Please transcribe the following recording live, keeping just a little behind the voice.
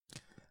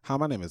Hi,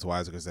 my name is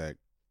Wise Grzek,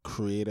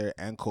 creator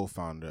and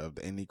co-founder of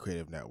the Indie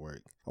Creative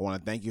Network. I want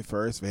to thank you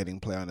first for hitting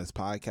play on this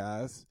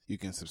podcast. You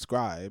can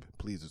subscribe,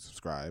 please do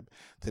subscribe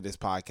to this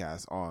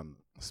podcast on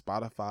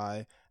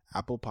Spotify,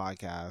 Apple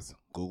Podcasts,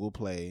 Google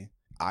Play,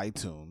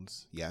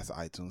 iTunes, yes,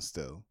 iTunes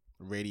still,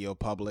 Radio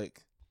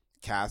Public,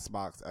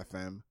 Castbox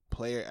FM,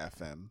 Player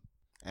FM,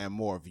 and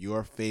more of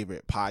your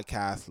favorite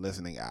podcast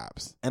listening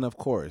apps. And of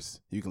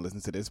course, you can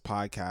listen to this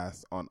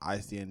podcast on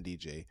ICN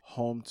DJ,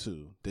 home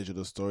to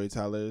digital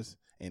storytellers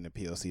in the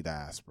POC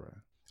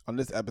diaspora. On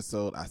this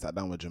episode, I sat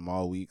down with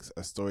Jamal Weeks,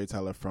 a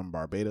storyteller from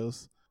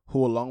Barbados,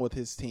 who along with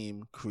his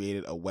team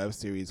created a web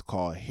series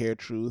called Hair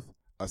Truth,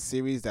 a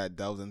series that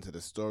delves into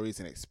the stories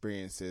and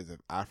experiences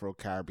of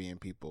Afro-Caribbean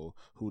people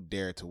who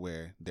dare to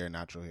wear their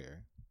natural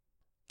hair.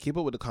 Keep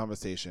up with the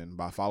conversation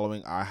by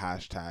following our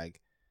hashtag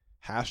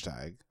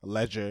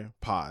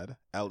LedgerPod,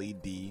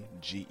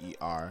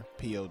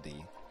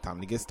 LEDGERPOD.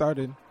 Time to get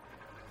started.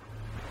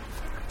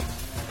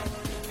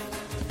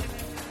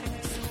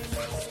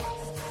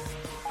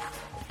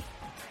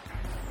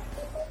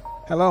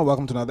 Hello and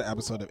welcome to another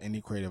episode of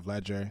Indie Creative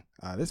Ledger.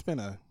 This has been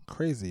a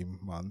crazy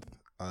month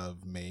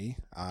of May,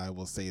 I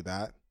will say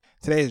that.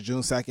 Today is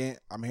June 2nd.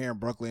 I'm here in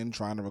Brooklyn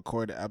trying to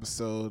record the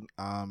episode.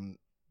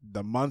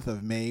 The month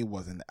of May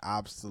was an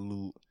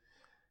absolute...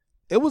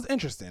 It was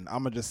interesting.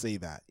 I'm going to just say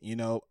that.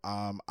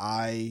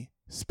 I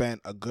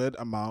spent a good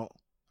amount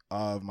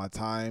of my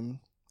time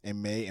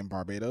in May in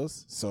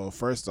Barbados. So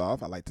first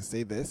off, I'd like to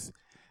say this.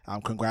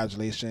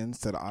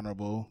 Congratulations to the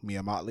Honorable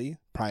Mia Mottley,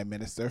 Prime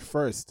Minister,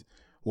 first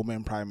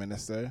woman Prime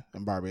Minister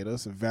in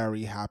Barbados.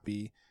 Very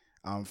happy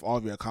for all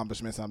of your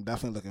accomplishments. I'm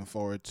definitely looking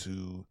forward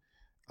to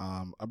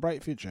a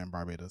bright future in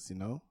Barbados,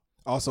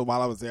 Also,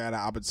 while I was there, I had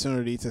an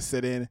opportunity to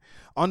sit in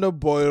on the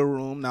Boiler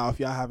Room. Now, if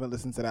y'all haven't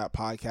listened to that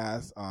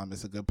podcast,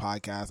 it's a good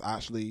podcast.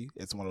 Actually,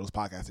 it's one of those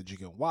podcasts that you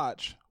can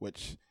watch,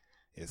 which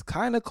is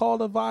kind of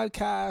called a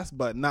vodcast,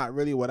 but not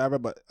really, whatever.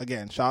 But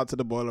again, shout out to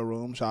the Boiler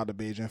Room. Shout out to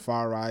Beijing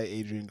Farai,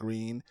 Adrian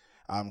Green,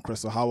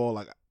 Crystal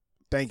Howell.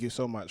 Thank you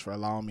so much for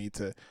allowing me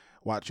to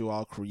watch you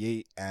all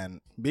create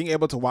and being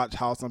able to watch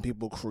how some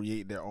people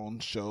create their own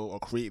show or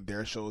create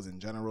their shows in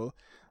general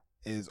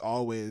is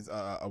always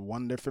a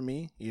wonder for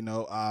me.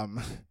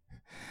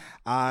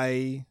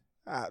 I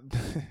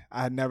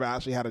had never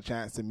actually had a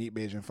chance to meet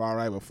Beijing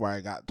Farai before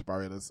I got to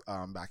Barbados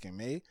back in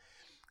May.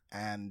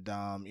 And,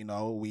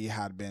 we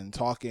had been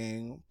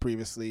talking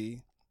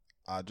previously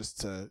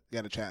just to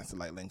get a chance to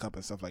link up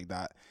and stuff like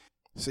that.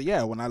 So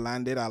yeah, when I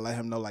landed, I let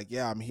him know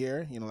I'm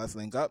here, let's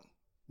link up.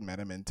 Met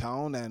him in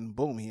town and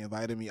boom, he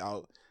invited me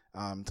out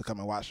to come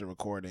and watch the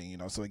recording,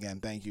 So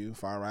again, thank you,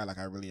 Farai.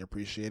 I really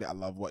appreciate it. I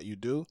love what you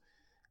do.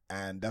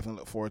 And definitely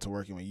look forward to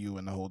working with you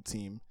and the whole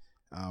team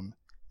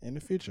in the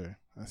future.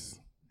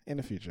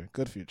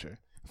 Good future.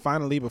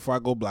 Finally, before I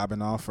go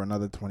blabbing off for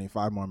another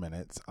 25 more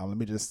minutes, let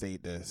me just say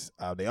this.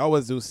 They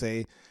always do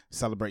say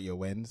celebrate your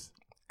wins.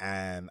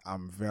 And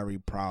I'm very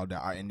proud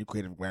that our Indie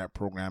Creative Grant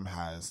Program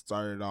has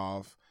started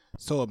off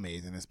so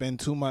amazing. It's been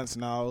 2 months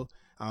now.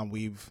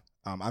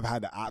 I've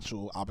had the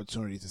actual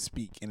opportunity to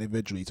speak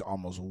individually to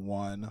almost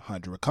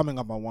 100. We're coming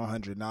up on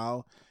 100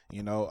 now.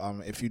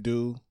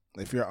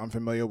 If you're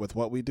unfamiliar with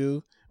what we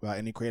do,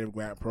 Indie Creative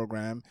Grant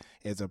Program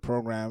is a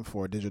program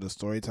for digital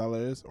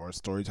storytellers or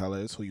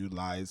storytellers who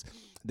utilize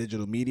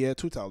digital media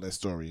to tell their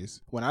stories.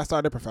 When I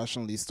started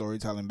professionally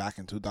storytelling back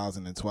in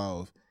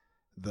 2012,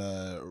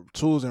 the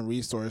tools and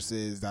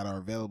resources that are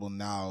available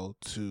now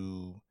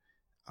to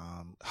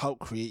help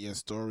create your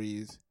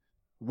stories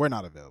were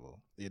not available,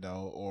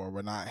 or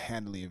were not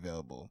handily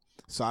available.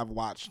 So I've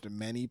watched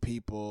many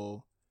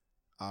people,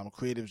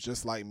 creatives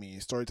just like me,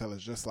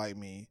 storytellers just like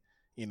me,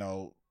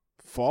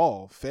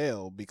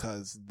 fail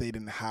because they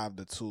didn't have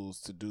the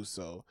tools to do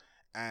so.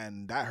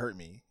 And that hurt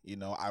me.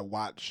 I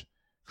watch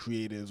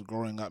creatives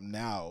growing up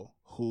now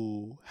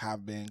who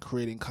have been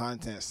creating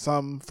content,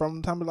 some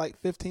from the time of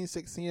 15,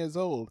 16 years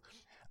old.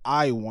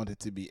 I wanted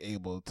to be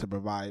able to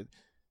provide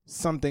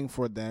something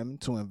for them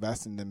to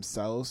invest in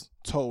themselves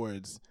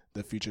towards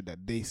the future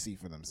that they see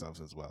for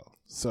themselves as well.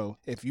 So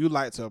if you'd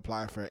like to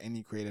apply for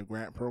any creative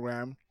grant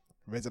program,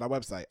 visit our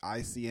website,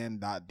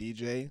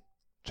 icn.dj,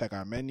 check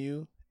our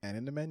menu, and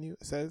in the menu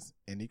it says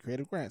Indie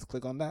Creative Grants.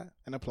 Click on that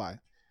and apply.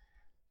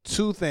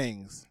 2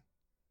 things.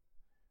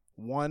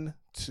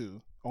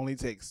 Only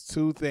takes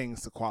 2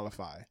 things to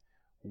qualify.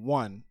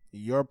 1,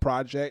 your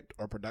project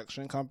or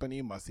production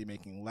company must be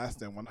making less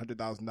than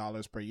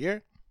 $100,000 per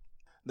year.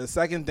 The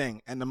second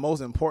thing, and the most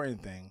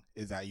important thing,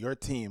 is that your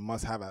team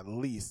must have at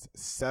least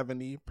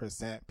 70%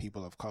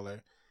 people of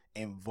color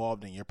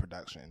involved in your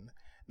production.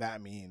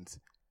 That means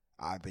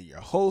either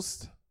your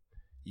host,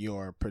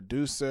 your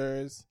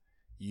producers,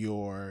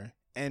 your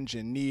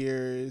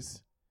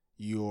engineers,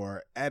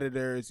 your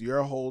editors,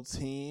 your whole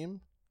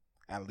team,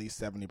 at least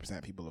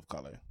 70% people of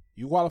color.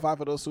 You qualify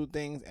for those 2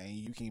 things and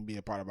you can be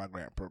a part of our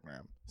grant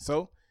program.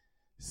 So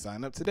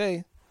sign up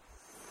today.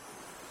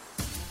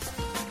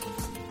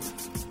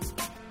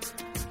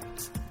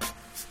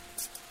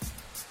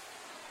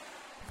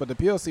 For the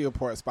PLC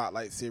Report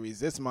Spotlight series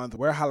this month,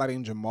 we're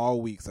highlighting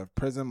Jamal Weeks of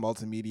Prism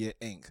Multimedia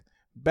Inc.,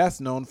 best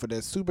known for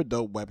their super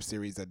dope web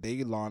series that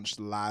they launched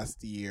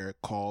last year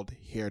called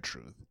Hair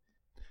Truth.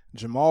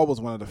 Jamal was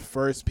one of the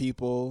first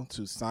people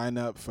to sign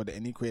up for the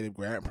Indie Creative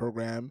Grant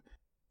Program,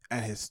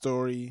 and his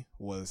story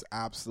was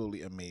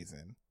absolutely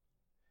amazing.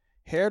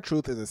 Hair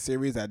Truth is a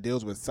series that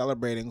deals with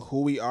celebrating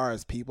who we are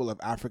as people of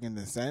African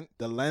descent,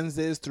 the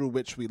lenses through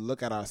which we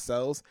look at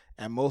ourselves,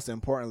 and most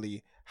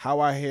importantly, how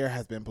our hair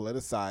has been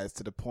politicized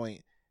to the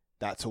point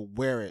that to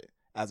wear it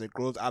as it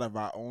grows out of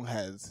our own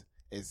heads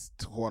is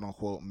to quote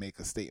unquote make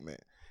a statement.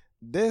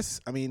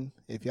 This, I mean,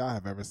 if y'all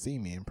have ever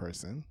seen me in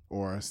person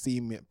or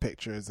seen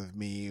pictures of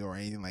me or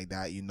anything like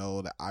that, you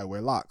know that I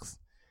wear locks.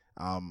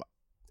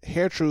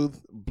 Hair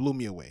Truth blew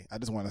me away. I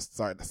just want to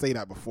start to say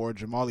that before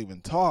Jamal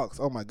even talks.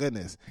 Oh my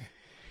goodness.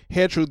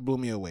 Hair Truth blew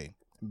me away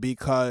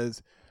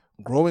because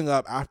growing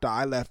up after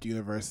I left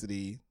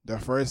university, the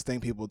first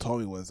thing people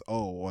told me was,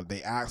 or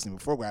they asked me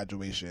before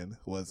graduation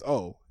was,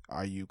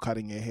 are you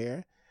cutting your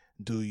hair?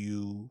 Do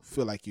you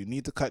feel like you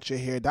need to cut your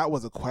hair? That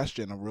was a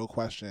real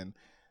question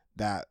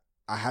that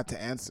I had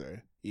to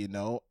answer,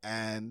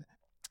 and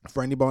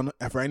for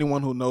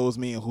anyone who knows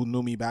me and who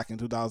knew me back in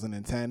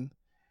 2010,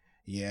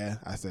 yeah,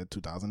 I said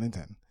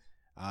 2010,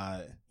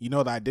 you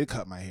know that I did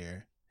cut my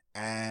hair,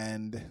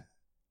 and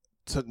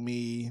took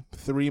me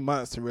 3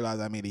 months to realize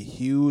I made a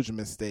huge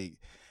mistake,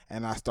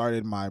 and I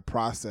started my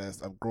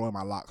process of growing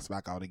my locks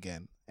back out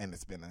again, and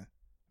it's been a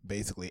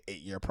basically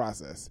 8-year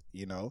process.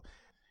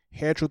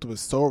 Hair Truth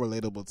was so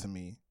relatable to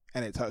me,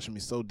 and it touched me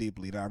so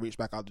deeply that I reached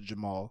back out to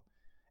Jamal,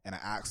 and I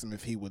asked him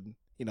if he would,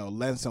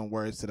 lend some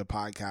words to the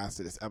podcast,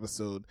 to this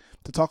episode,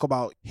 to talk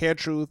about Hair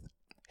Truth,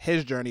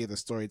 his journey as a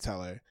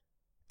storyteller,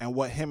 and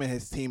what him and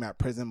his team at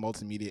Prism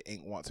Multimedia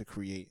Inc. want to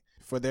create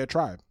for their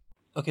tribe.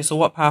 Okay, so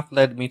what path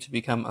led me to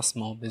become a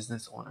small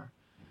business owner?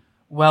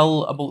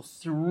 Well, about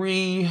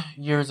 3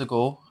 years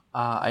ago,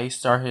 I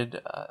started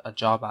a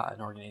job at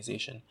an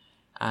organization,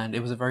 and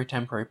it was a very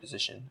temporary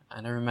position.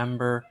 And I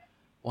remember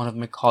one of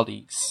my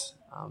colleagues,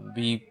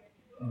 we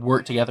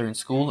worked together in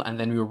school, and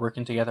then we were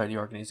working together at the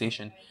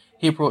organization.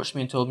 He approached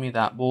me and told me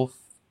that both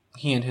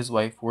he and his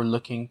wife were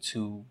looking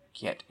to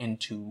get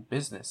into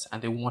business,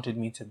 and they wanted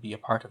me to be a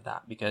part of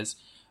that because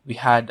we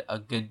had a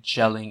good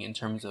gelling in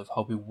terms of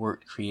how we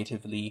worked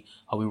creatively,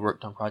 how we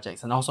worked on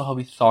projects, and also how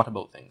we thought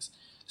about things.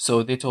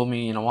 So they told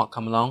me,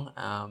 come along,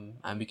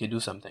 and we could do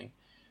something.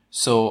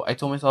 So I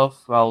told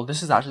myself, well,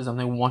 this is actually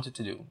something I wanted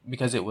to do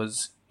because it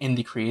was in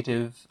the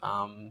creative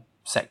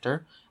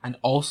sector, and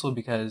also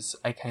because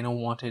I kind of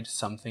wanted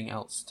something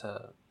else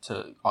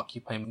to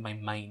occupy my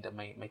mind and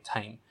my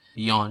time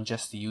beyond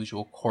just the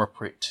usual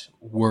corporate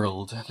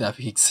world that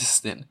we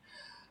exist in.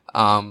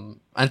 And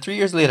 3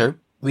 years later,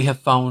 we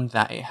have found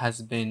that it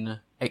has been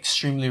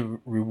extremely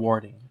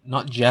rewarding,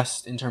 not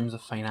just in terms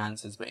of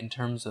finances, but in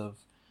terms of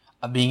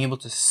being able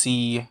to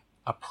see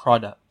a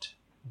product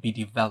be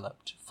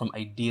developed from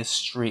idea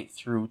straight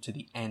through to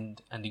the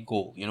end and the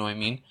goal. You know what I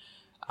mean?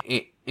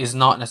 It is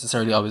not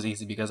necessarily always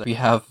easy because we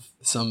have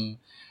some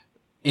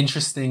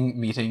interesting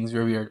meetings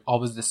where we are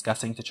always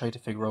discussing to try to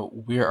figure out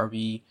where are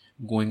we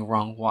going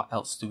wrong, what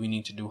else do we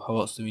need to do, how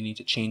else do we need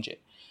to change it.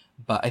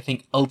 But I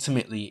think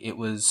ultimately it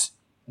was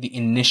the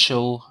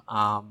initial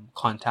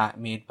contact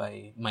made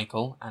by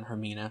Michael and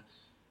Hermina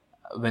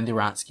when they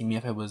were asking me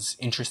if I was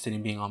interested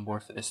in being on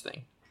board for this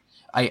thing.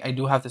 I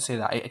do have to say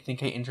that I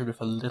think I entered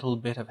with a little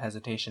bit of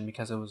hesitation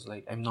because I was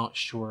like, I'm not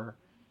sure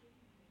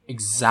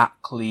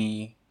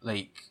exactly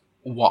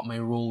what my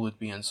role would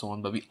be and so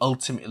on, but we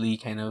ultimately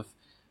kind of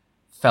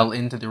fell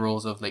into the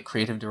roles of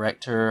creative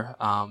director,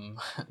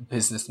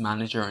 business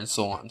manager, and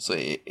so on. So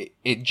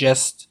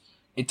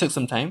it took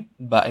some time,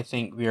 but I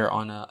think we are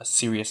on a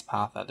serious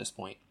path at this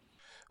point.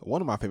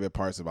 One of my favorite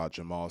parts about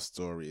Jamal's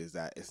story is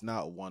that it's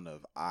not one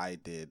of I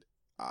did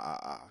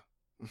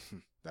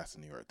that's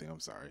a New York thing, I'm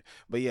sorry.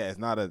 But yeah, it's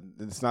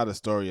not a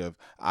story of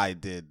I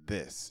did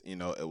this. It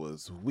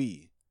was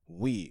we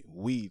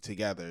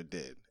together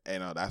did.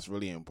 And that's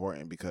really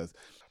important because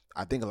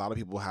I think a lot of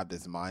people have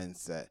this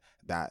mindset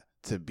that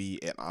to be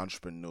an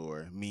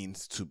entrepreneur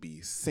means to be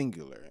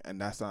singular,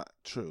 and that's not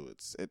true.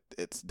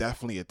 It's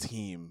definitely a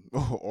team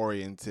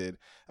oriented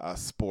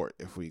sport,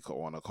 if we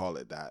want to call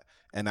it that,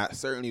 and that's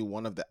certainly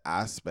one of the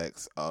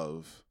aspects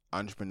of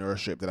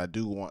entrepreneurship that I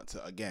do want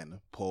to again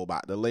pull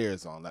back the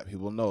layers on, let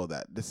people know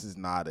that this is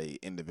not a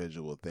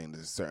individual thing.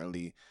 This is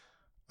certainly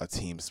a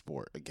team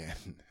sport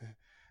again.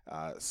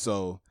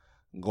 So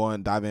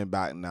diving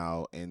back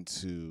now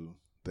into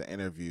the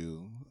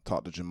interview,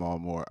 talk to Jamal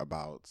more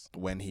about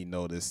when he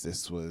noticed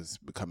this was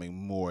becoming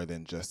more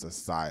than just a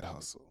side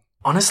hustle.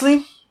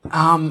 Honestly,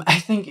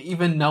 I think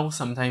even now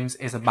sometimes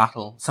is a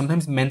battle.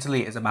 Sometimes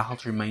mentally is a battle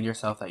to remind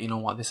yourself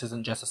that, this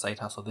isn't just a side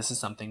hustle. This is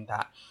something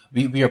that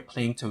we are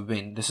playing to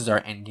win. This is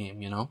our end game,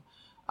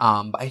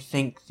 But I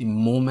think the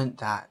moment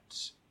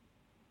that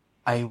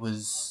I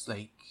was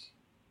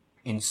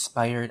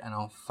inspired and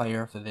on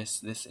fire for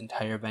this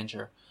entire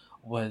venture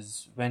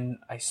was when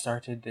I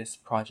started this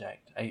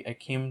project. I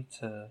came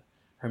to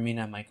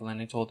Hermina and Michael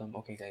and I told them,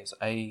 okay guys,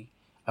 I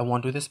I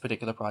want to do this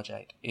particular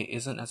project. It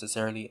isn't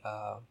necessarily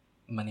a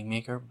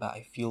moneymaker, but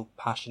I feel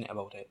passionate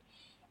about it.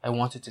 I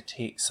wanted to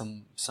take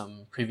some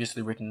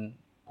previously written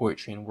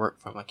poetry and work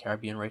from a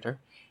Caribbean writer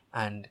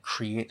and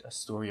create a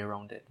story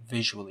around it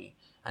visually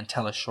and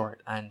tell a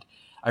short. And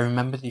I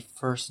remember the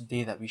first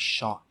day that we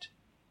shot,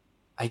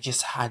 I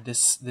just had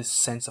this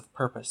sense of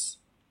purpose.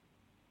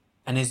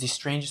 And it's the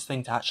strangest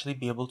thing to actually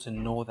be able to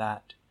know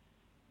that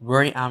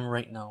where I am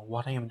right now,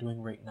 what I am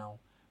doing right now,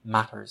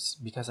 matters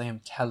because I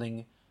am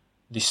telling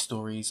the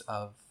stories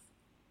of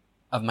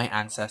my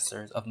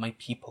ancestors, of my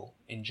people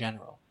in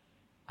general.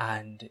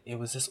 And it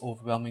was this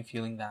overwhelming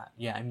feeling that,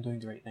 yeah, I'm doing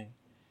the right thing.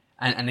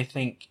 And I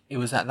think it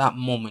was at that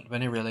moment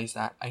when I realized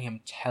that I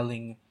am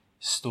telling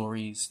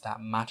stories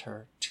that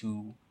matter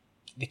to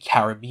the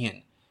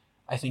Caribbean.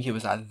 I think it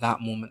was at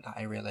that moment that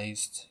I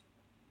realized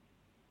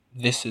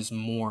this is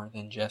more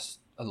than just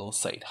a little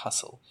side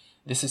hustle.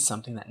 This is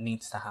something that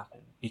needs to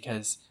happen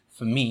because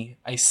for me,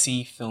 I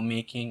see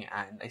filmmaking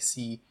and I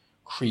see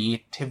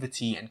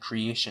creativity and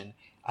creation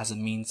as a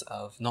means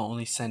of not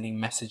only sending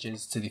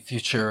messages to the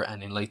future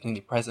and enlightening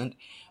the present,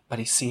 but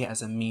I see it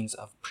as a means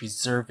of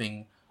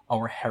preserving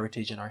our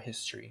heritage and our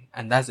history.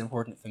 And that's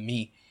important for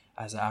me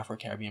as an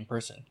Afro-Caribbean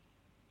person.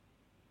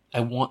 I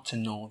want to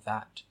know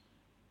that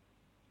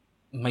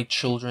my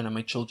children and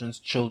my children's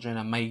children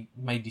and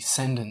my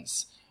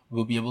descendants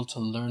will be able to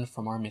learn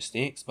from our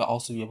mistakes, but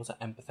also be able to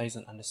empathize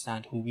and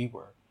understand who we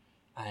were,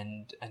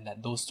 and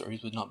that those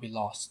stories would not be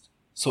lost.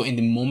 So in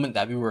the moment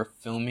that we were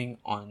filming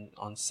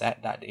on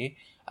set that day,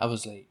 I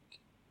was like,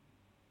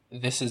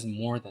 this is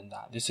more than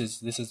that. This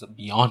is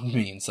beyond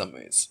me in some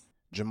ways.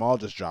 Jamal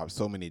just dropped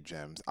so many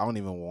gems. I don't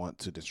even want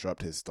to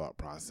disrupt his thought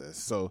process.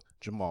 So,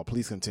 Jamal,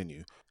 please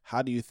continue.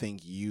 How do you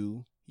think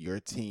you, your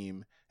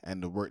team,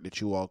 and the work that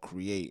you all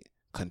create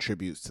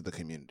contributes to the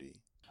community?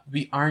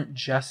 We aren't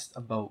just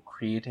about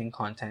creating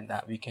content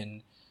that we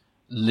can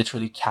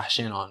literally cash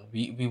in on.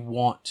 We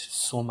want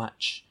so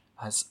much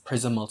as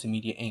Prism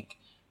Multimedia Inc.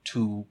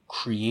 to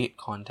create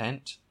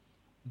content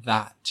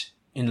that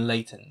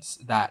enlightens,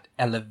 that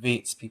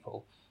elevates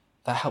people,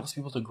 that helps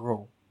people to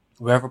grow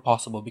wherever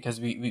possible, because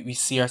we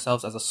see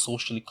ourselves as a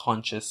socially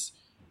conscious,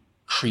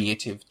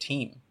 creative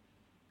team.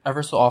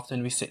 Ever so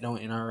often we sit down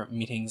in our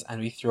meetings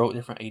and we throw out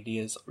different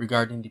ideas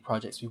regarding the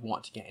projects we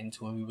want to get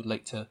into and we would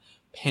like to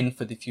pin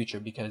for the future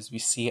because we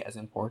see it as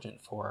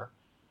important for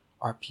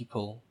our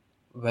people,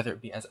 whether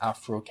it be as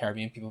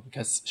Afro-Caribbean people,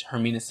 because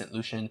Hermina St.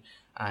 Lucian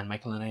and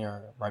Michael and I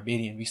are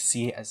Barbadian. We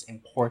see it as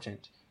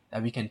important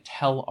that we can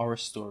tell our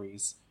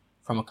stories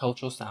from a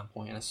cultural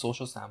standpoint and a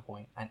social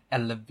standpoint and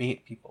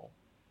elevate people,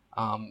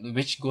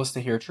 which goes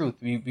to Hear Truth.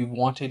 We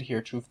wanted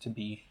Hear Truth to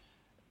be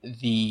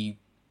the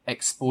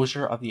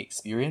exposure of the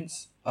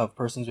experience of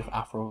persons with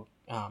Afro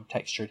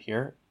textured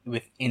hair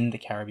within the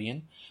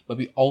Caribbean, but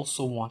we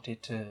also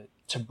wanted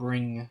to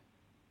bring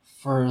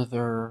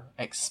further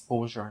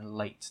exposure and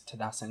light to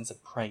that sense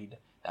of pride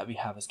that we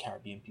have as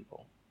Caribbean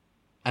people.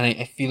 And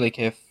I feel like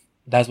if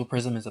that's what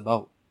Prism is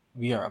about,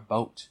 we are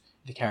about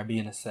the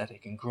Caribbean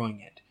aesthetic and growing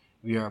it.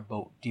 We are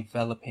about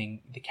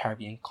developing the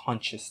Caribbean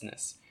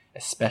consciousness,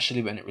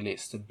 especially when it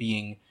relates to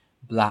being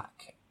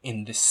Black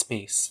in this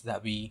space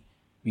that we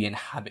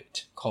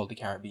inhabit called the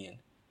Caribbean.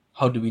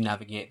 How do we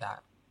navigate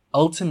that?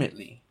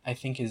 Ultimately, I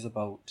think is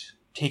about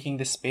taking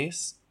this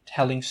space,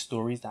 telling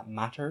stories that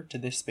matter to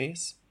this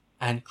space,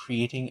 and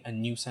creating a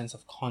new sense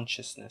of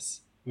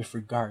consciousness with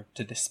regard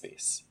to this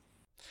space.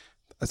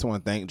 I just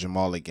want to thank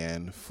Jamal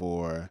again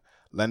for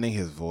lending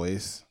his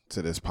voice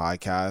to this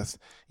podcast.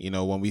 You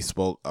know, when we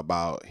spoke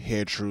about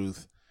Hear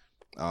Truth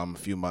a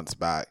few months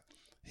back,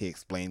 he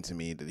explained to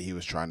me that he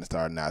was trying to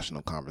start a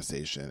national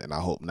conversation. And I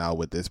hope now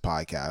with this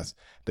podcast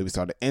that we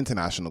start an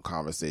international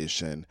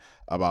conversation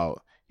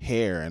about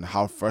hair and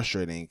how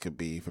frustrating it could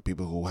be for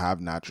people who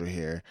have natural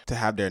hair to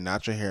have their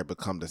natural hair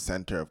become the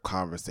center of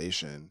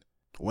conversation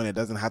when it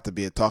doesn't have to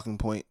be a talking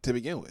point to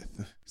begin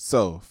with.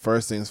 So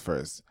first things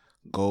first,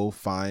 go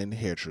find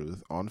Hear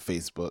Truth on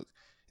Facebook.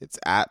 It's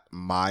at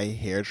My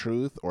Hair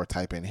Truth, or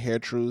type in Hair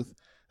Truth.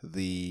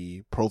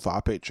 The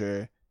profile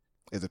picture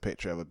is a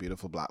picture of a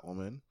beautiful Black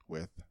woman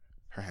with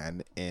her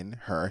hand in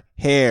her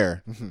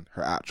hair,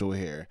 her actual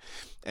hair.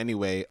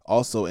 Anyway,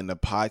 also in the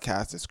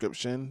podcast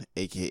description,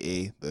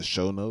 aka the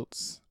show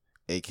notes,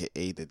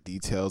 aka the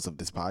details of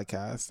this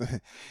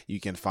podcast, you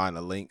can find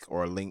a link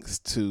or links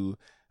to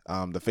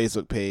the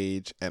Facebook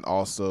page and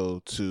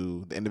also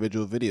to the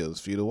individual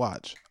videos for you to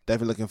watch.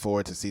 Definitely looking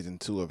forward to season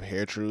 2 of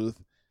Hair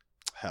Truth.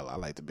 Hell, I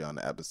like to be on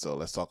the episode.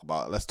 Let's talk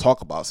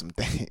about some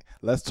things.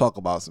 Let's talk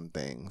about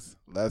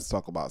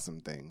some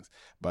things.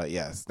 But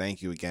yes,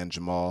 thank you again,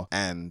 Jamal,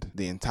 and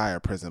the entire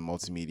Prism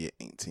Multimedia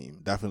Inc. team.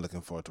 Definitely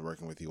looking forward to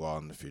working with you all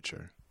in the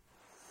future.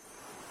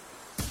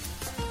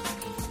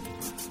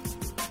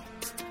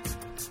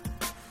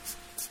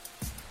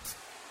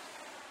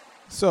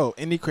 So,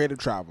 Indie Creative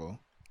Travel.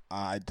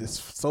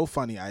 So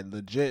funny. I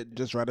legit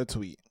just read a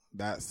tweet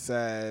that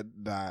said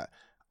that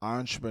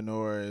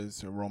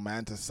entrepreneurs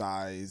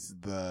romanticize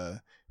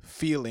the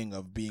feeling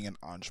of being an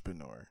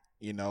entrepreneur,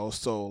 you know?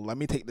 So let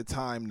me take the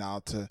time now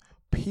to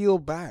peel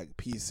back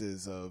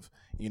pieces of,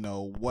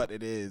 what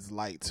it is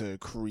like to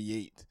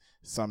create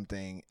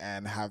something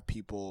and have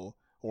people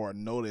or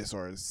notice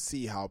or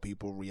see how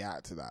people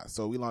react to that.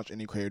 So we launched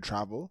Any Creative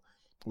Travel,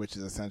 which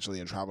is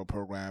essentially a travel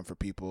program for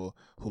people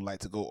who like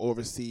to go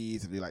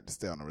overseas, if they like to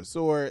stay on a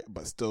resort,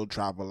 but still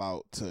travel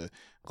out to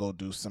go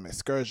do some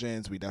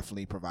excursions. We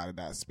definitely provided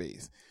that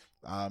space.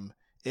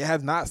 It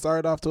has not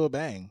started off to a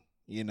bang,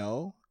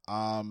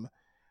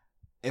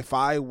 if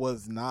I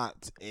was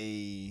not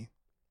a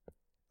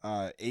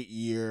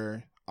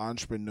 8-year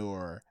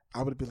entrepreneur,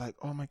 I would be like,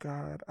 oh my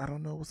God, I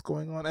don't know what's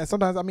going on. And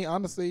sometimes,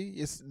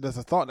 honestly, there's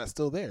a thought that's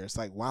still there. It's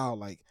like, wow,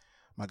 like,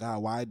 my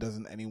God, why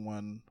doesn't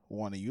anyone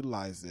want to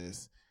utilize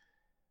this?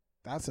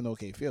 That's an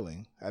okay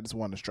feeling. I just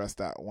want to stress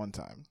that one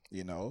time,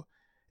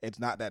 It's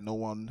not that no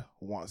one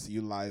wants to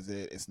utilize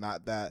it. It's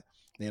not that,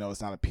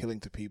 it's not appealing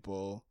to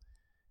people.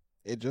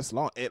 It just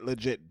launched. It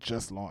legit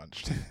just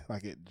launched.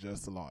 Like, it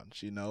just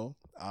launched,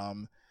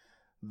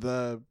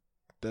 The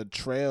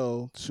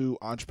trail to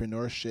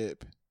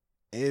entrepreneurship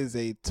is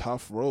a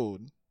tough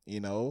road,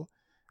 there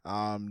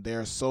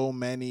are so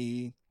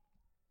many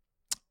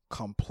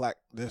complex.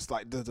 Just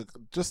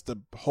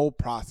the whole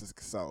process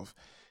itself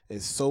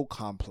is so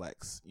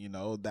complex,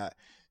 that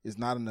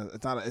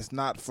it's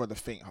not for the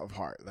faint of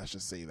heart. Let's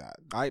just say that.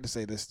 I like to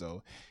say this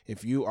though: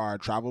 if you are a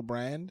travel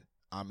brand,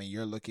 and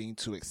you're looking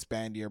to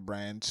expand your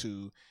brand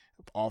to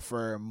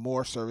offer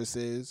more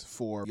services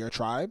for your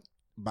tribe,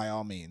 by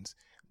all means,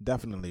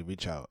 definitely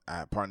reach out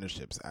at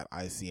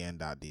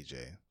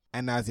partnerships@icn.dj.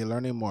 And as you're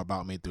learning more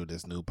about me through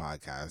this new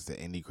podcast, the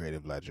Indie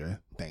Creative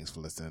Ledger, thanks for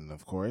listening,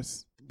 of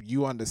course,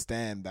 you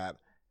understand that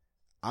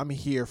I'm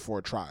here for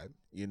a tribe,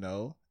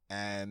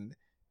 and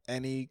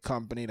any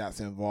company that's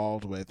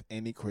involved with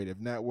any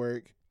creative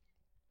network,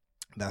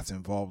 that's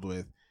involved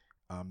with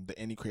the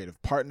Indie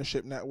Creative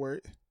Partnership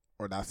Network,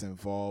 or that's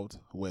involved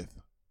with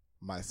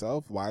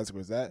myself, Wise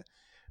Grisette,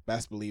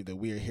 best believe that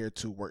we are here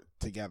to work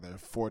together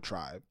for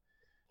tribe.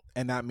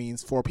 And that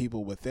means for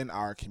people within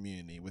our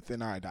community,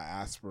 within our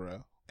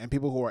diaspora, and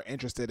people who are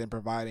interested in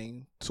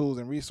providing tools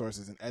and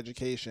resources and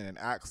education and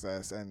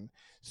access and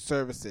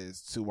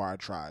services to our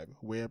tribe.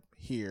 We're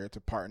here to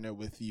partner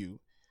with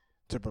you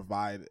to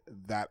provide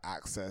that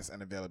access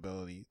and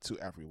availability to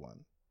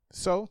everyone.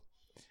 So,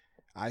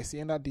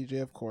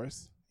 ICN.DJ, of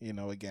course.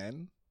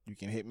 Again, you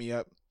can hit me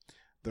up,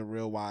 The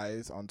Real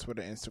Wise, on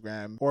Twitter,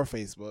 Instagram, or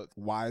Facebook.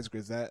 Wise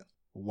Grisette,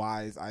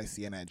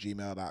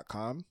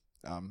 wiseicn@gmail.com.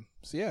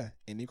 So yeah,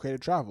 Indie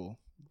Creative Travel.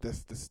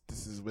 This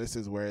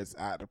is where it's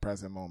at the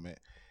present moment.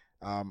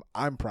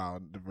 I'm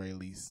proud, at the very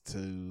least,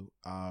 to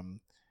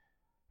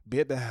be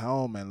at the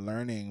helm and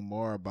learning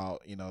more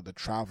about the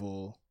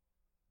travel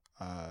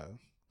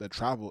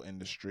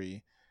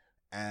industry,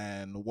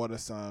 and what are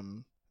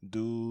some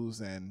do's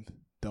and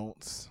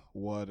don'ts.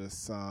 What are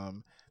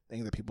some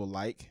things that people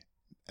like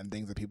and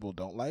things that people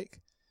don't like.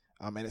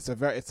 And it's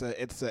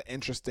an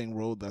interesting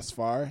road thus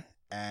far,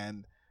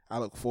 and I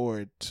look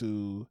forward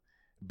to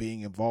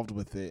being involved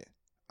with it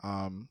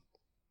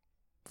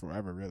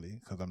forever, really,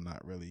 because I'm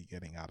not really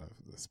getting out of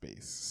the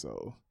space.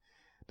 So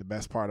the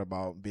best part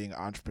about being an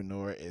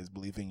entrepreneur is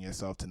believing in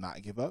yourself to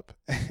not give up.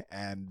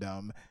 And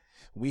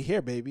we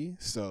here, baby.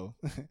 So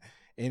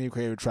Any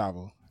Creative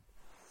Travel.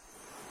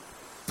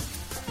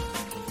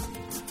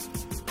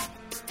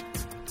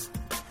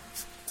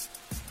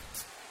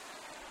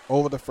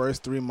 Over the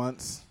first 3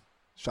 months,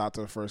 shout out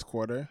to the first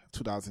quarter,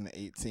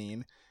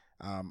 2018,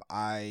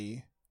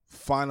 I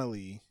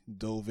finally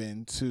dove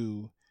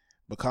into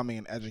becoming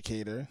an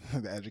educator,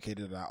 the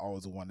educator that I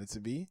always wanted to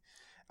be.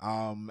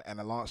 And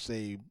I launched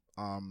a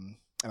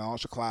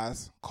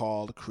class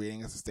called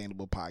Creating a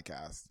Sustainable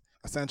Podcast.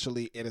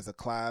 Essentially, it is a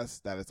class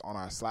that is on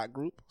our Slack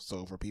group.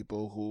 So for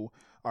people who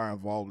are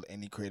involved with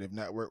Any Creative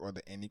Network or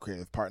the Any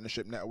Creative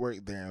Partnership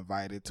Network, they're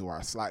invited to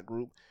our Slack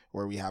group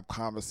where we have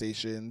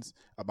conversations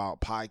about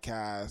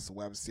podcasts,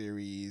 web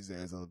series.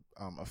 There's a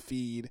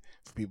feed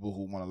for people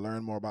who want to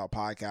learn more about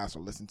podcasts or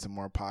listen to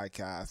more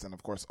podcasts. And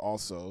of course,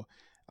 also,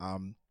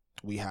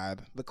 we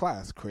had the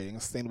class, Creating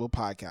a Sustainable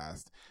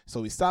Podcast.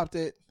 So we stopped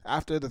it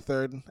after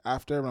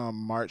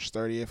March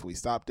 30th. We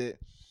stopped it.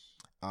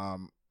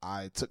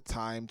 I took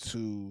time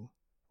to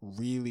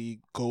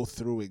really go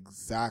through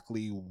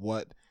exactly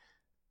what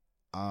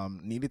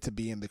needed to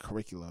be in the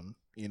curriculum.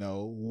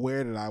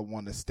 Where did I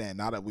want to stand?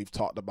 Now that we've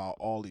talked about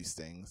all these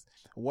things,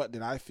 what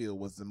did I feel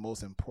was the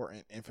most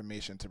important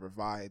information to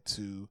provide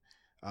to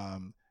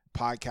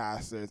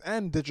podcasters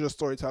and digital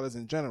storytellers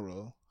in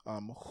general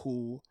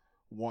who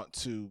want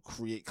to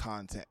create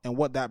content, and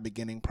what that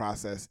beginning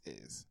process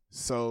is.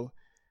 So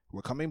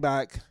we're coming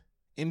back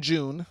in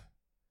June.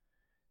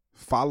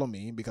 Follow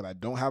me, because I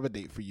don't have a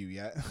date for you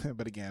yet.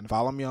 But again,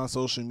 follow me on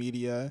social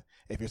media.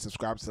 If you're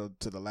subscribed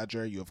to the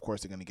Ledger, you of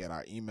course are going to get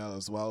our email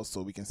as well.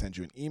 So we can send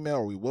you an email,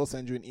 or we will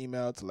send you an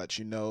email to let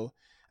you know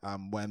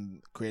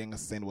when Creating a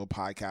Sustainable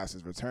Podcast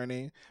is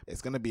returning.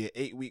 It's going to be an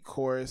 8-week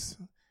course,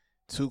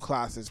 2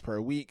 classes per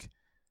week,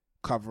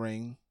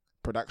 covering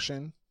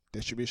production,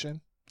 distribution,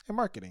 and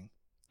marketing.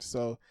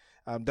 So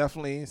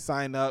Definitely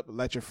sign up.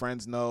 Let your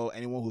friends know.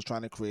 Anyone who's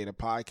trying to create a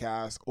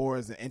podcast or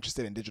is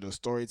interested in digital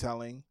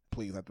storytelling,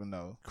 please let them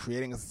know.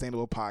 Creating a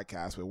sustainable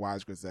podcast with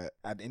Wise Grisette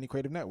at the Indie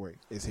Creative Network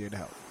is here to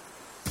help.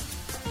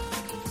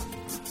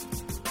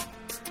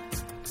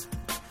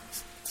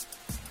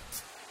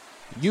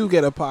 You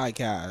get a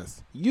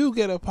podcast. You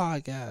get a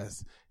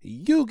podcast.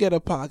 You get a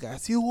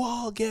podcast. You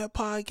all get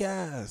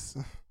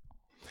podcasts.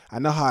 I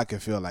know how I can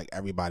feel like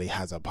everybody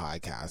has a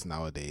podcast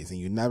nowadays, and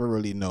you never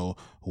really know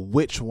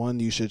which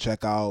one you should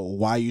check out,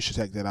 why you should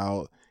check it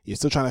out. You're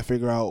still trying to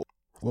figure out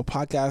what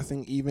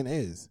podcasting even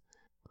is.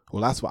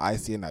 Well, that's what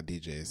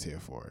ICN.DJ is here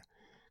for.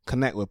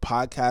 Connect with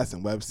podcasts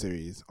and web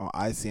series on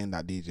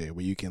ICN.DJ,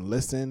 where you can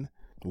listen,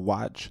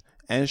 watch,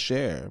 and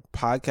share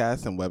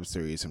podcasts and web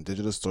series from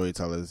digital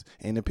storytellers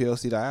in the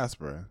POC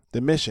diaspora. The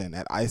mission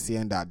at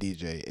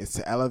ICN.DJ is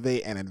to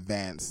elevate and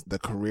advance the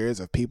careers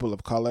of people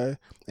of color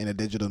in the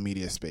digital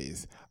media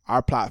space.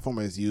 Our platform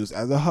is used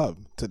as a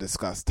hub to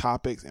discuss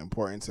topics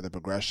important to the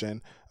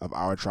progression of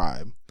our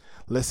tribe.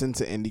 Listen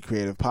to Indie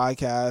Creative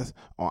Podcasts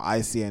on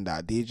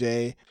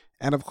ICN.DJ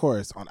and, of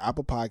course, on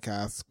Apple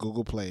Podcasts,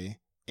 Google Play,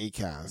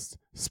 Acast,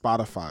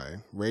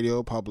 Spotify,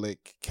 Radio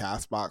Public,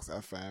 Castbox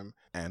FM,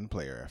 and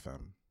Player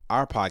FM.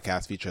 Our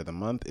podcast feature of the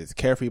month is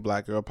Carefree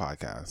Black Girl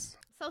Podcast.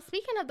 So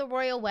speaking of the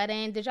royal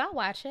wedding, did y'all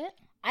watch it?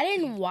 I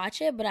didn't watch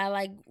it, but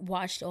I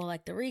watched all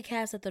the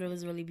recaps. I thought it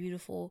was really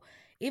beautiful.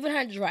 Even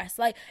her dress,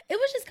 it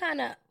was just kind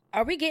of.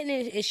 Are we getting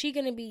it? Is she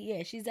gonna be?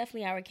 Yeah, she's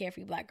definitely our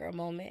Carefree Black Girl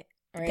moment.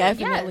 Right?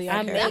 Definitely,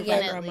 yes,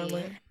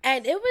 definitely.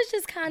 And it was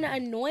just kind of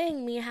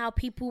annoying me how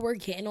people were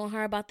getting on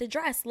her about the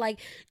dress.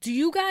 Do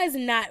you guys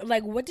not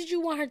what did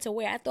you want her to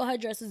wear? I thought her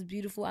dress was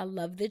beautiful. I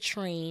love the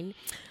train.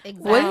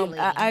 Exactly.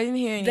 I didn't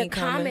hear any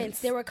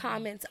comments. There were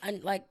comments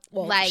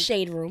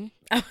shade room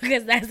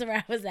because that's where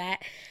I was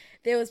at.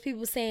 There was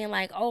people saying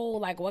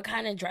what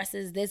kind of dress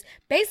is this?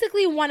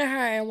 Basically wanted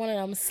her in one of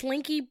them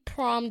slinky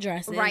prom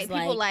dresses. Right.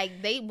 People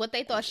what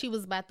they thought she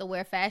was about to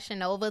wear Fashion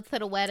Nova to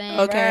the wedding.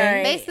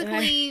 Okay.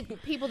 Basically,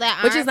 people that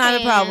aren't which is not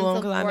a problem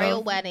of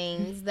royal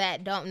weddings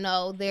that don't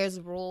know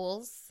there's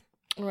rules.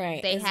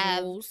 Right. They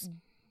have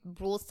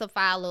rules to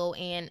follow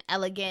and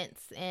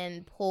elegance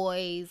and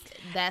poise.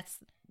 That's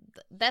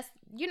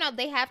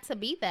they have to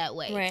be that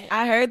way. Right.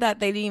 I heard that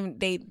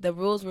the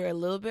rules were a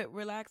little bit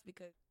relaxed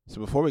because. So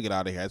before we get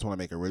out of here, I just want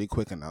to make a really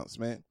quick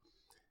announcement.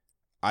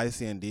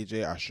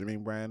 ICN.DJ, our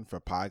streaming brand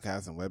for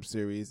podcasts and web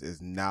series, is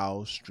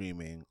now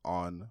streaming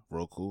on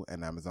Roku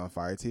and Amazon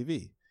Fire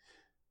TV.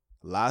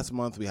 Last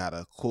month, we had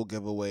a cool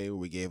giveaway where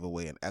we gave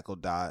away an Echo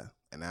Dot,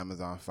 an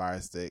Amazon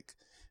Fire Stick,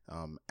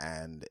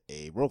 and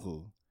a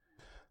Roku.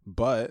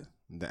 But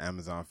the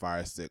Amazon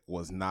Fire Stick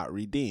was not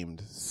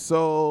redeemed,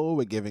 so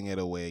we're giving it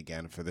away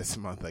again for this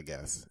month, I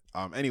guess.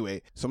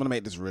 Anyway, so I'm going to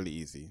make this really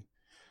easy.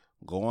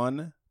 Go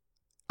on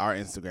our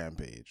Instagram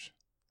page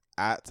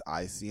at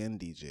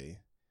ICNDJ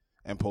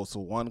and post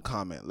one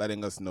comment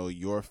letting us know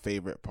your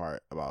favorite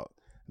part about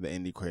the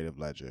Indie Creative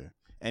Ledger,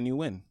 and you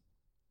win.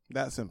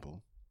 That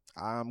simple.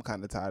 I'm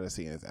kind of tired of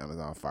seeing this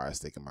Amazon Fire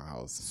Stick in my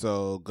house,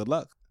 so good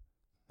luck.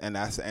 And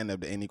that's the end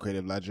of the Indie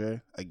Creative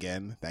Ledger.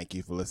 Again, thank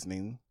you for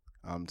listening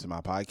to my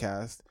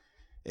podcast.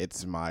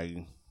 It's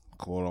my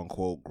quote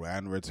unquote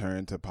grand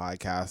return to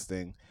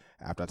podcasting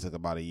after I took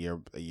about a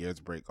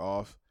year's break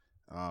off.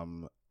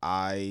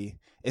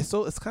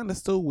 It's kind of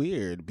still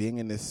weird being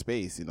in this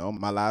space.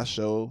 My last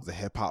show was a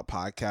hip hop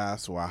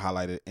podcast where I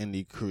highlighted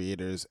indie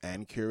creators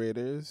and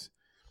curators.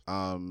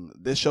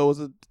 This show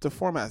the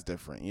format's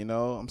different.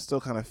 I'm still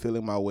kind of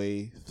feeling my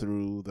way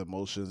through the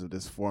motions of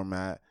this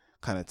format,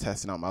 kind of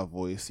testing out my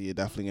voice. So you're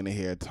definitely gonna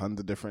hear tons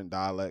of different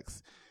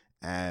dialects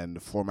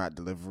and format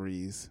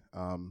deliveries.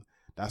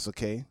 That's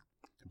okay.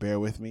 Bear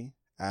with me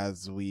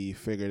as we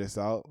figure this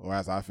out, or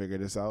as I figure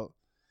this out.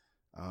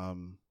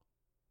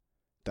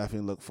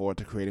 Definitely look forward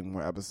to creating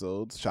more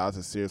episodes. Shout out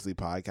to Seriously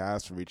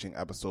Podcast for reaching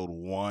episode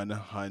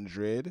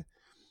 100.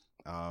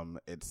 I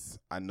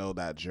know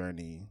that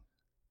journey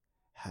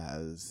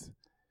has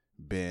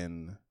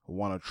been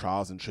one of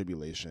trials and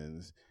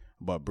tribulations,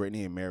 but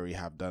Brittany and Mary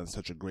have done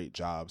such a great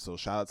job. So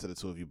shout out to the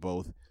two of you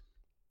both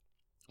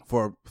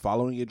for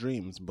following your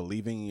dreams,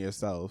 believing in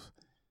yourself,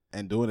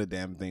 and doing the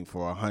damn thing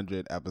for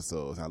 100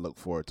 episodes. I look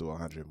forward to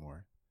 100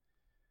 more.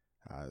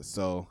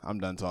 So I'm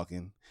done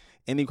talking.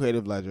 Indie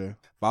Creative Ledger.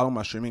 Follow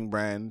my streaming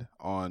brand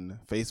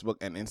on Facebook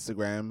and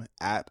Instagram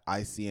at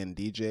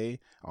ICNDJ.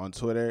 On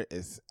Twitter,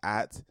 it's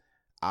at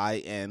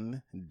INDIECREATIVENW.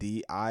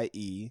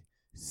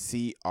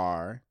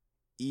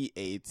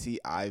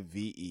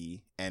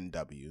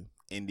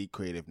 Indie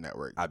Creative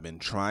Network. I've been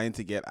trying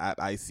to get at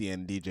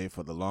ICNDJ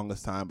for the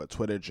longest time, but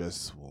Twitter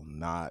just will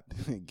not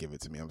give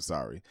it to me. I'm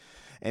sorry.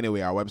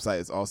 Anyway, our website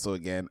is also,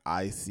 again,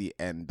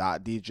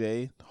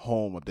 ICN.DJ,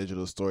 home of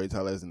digital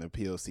storytellers in the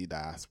POC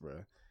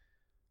diaspora.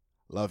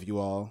 Love you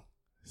all.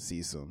 See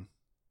you soon.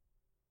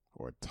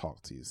 Or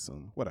talk to you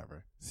soon.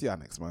 Whatever. See y'all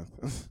next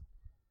month.